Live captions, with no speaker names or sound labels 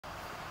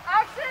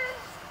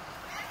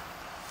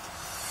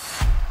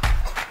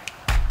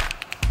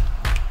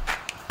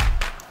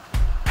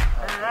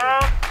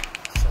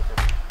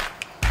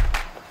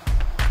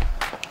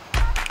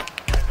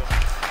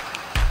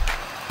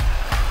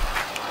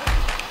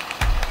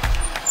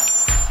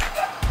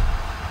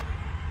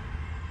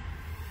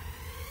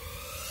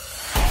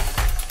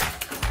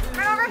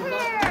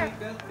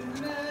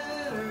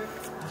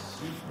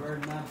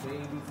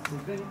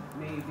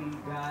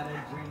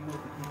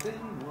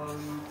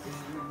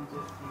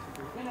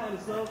kind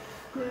of slow.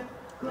 Clip,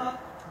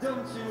 clop,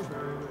 don't you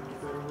hurt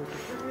so with the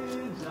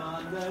fridge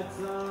on the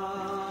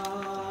top.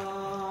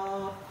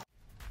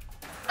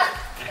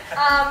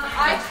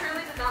 I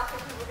truly did not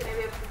think we were going to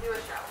be able to do a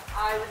show.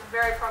 I was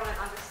very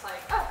prominent on just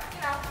like, oh,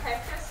 you know,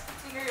 okay, just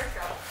do your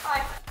show.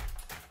 Bye.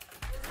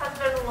 This has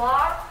been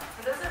long,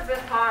 and this has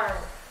been hard,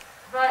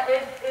 but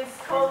it is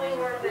totally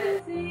worth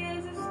it. Busy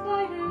as a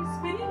spider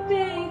spinning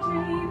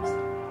daydreams.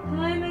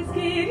 I'm as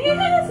giddy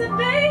as a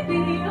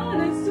baby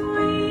on a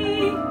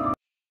swing.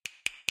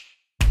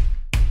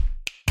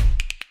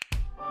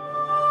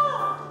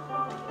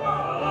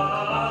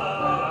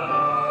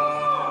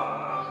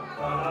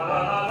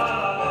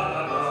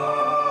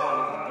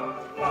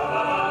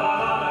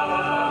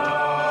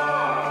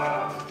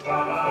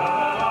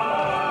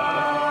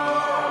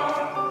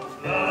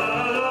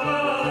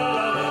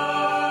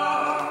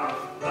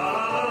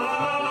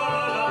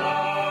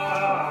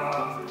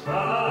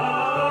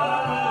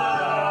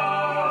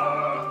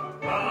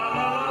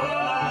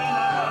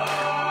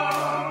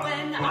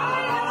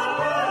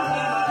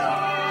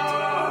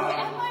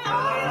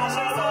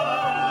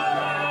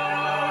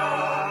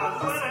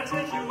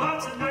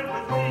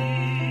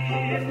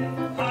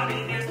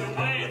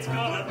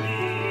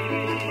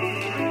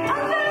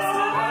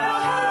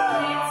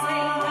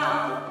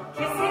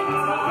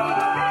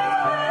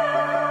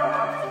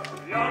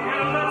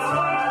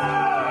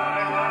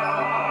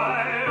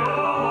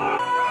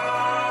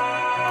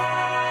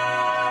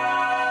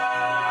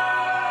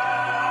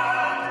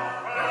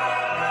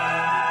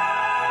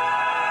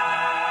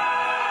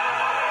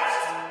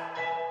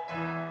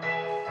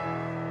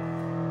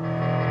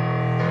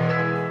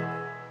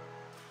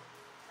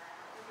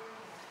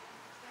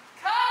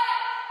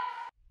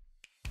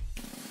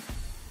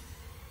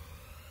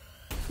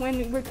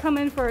 When we're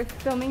coming for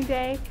filming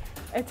day,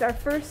 it's our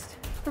first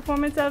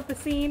performance of the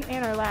scene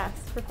and our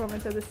last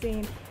performance of the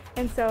scene.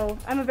 And so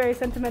I'm a very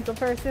sentimental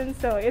person,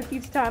 so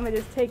each time I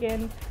just take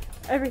in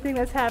everything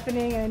that's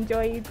happening and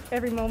enjoy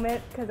every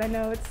moment because I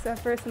know it's our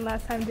first and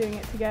last time doing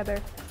it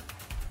together.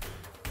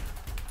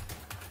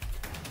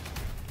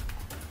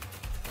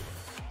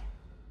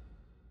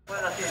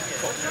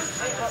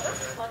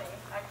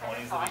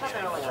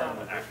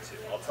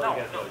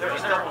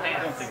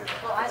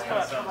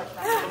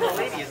 The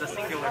lady is a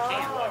singular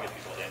can.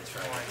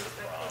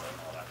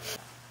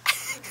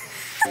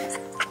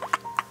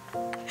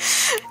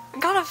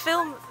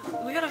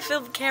 We gotta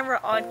film camera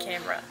on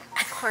camera.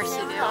 Of course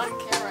you do.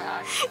 On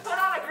camera. Put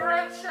on a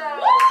great show!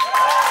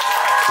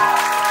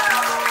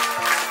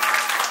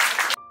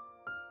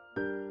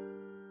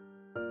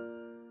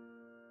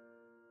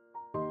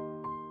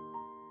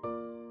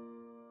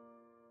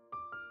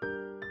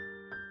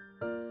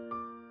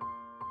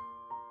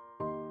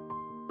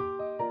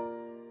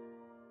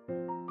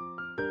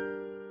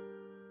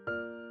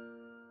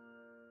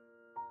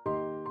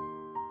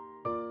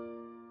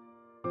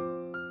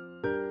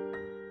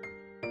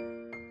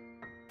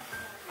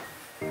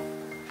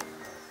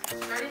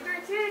 Ready, 3,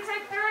 2,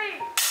 take 3!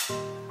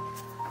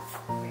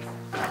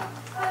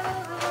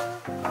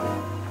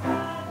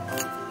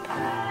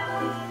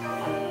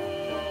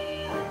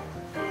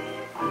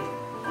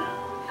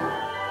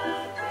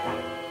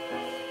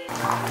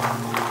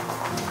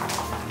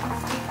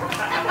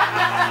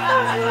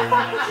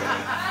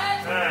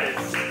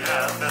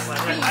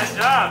 Nice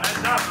job,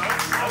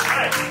 folks.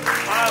 Okay.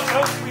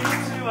 Folks, we need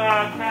to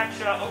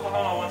catch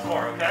Oklahoma once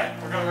more, okay?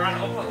 We're going to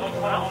run Oklahoma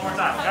one more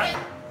time, okay?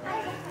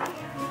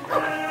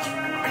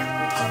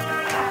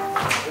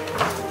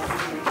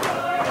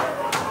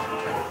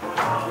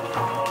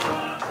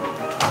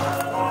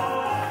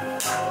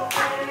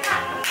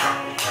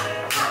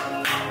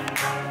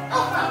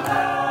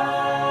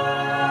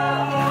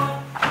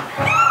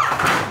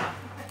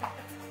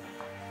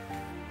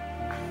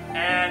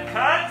 And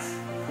cut!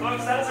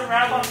 Folks, that is a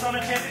wrap on some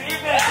Enchanted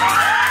evening!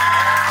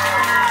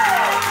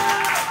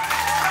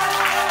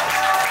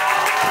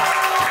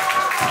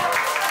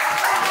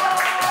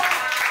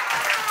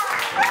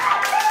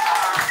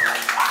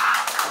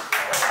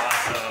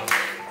 Awesome.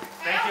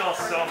 Thank you all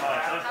so much.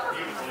 That was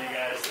beautiful, you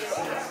guys. This is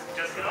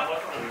just going to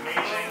look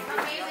amazing.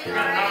 You're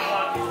going to knock a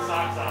lot of people's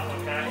socks off,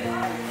 okay?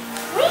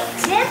 We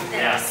did this.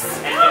 Yes.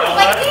 And you know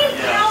what? Like,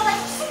 you know,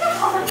 like,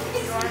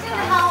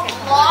 how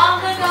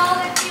long ago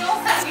it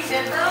feels that we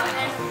did them,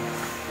 and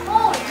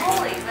holy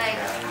moly, like,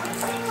 I was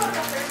thinking about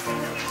the first thing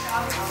that we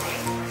shot was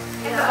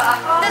in the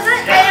bathroom. Does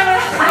it? Yeah.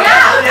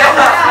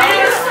 And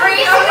it was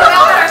freezing, and we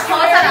all had our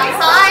clothes on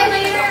outside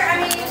later.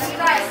 I mean, you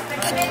guys, the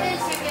commitment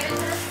to get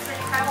into this is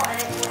incredible, and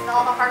it's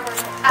all the hard work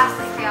is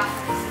absolutely chaos.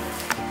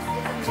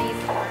 It's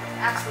amazing work.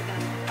 Absolutely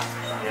good.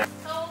 Yeah.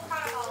 So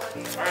proud of all of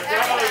you. All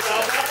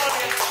right,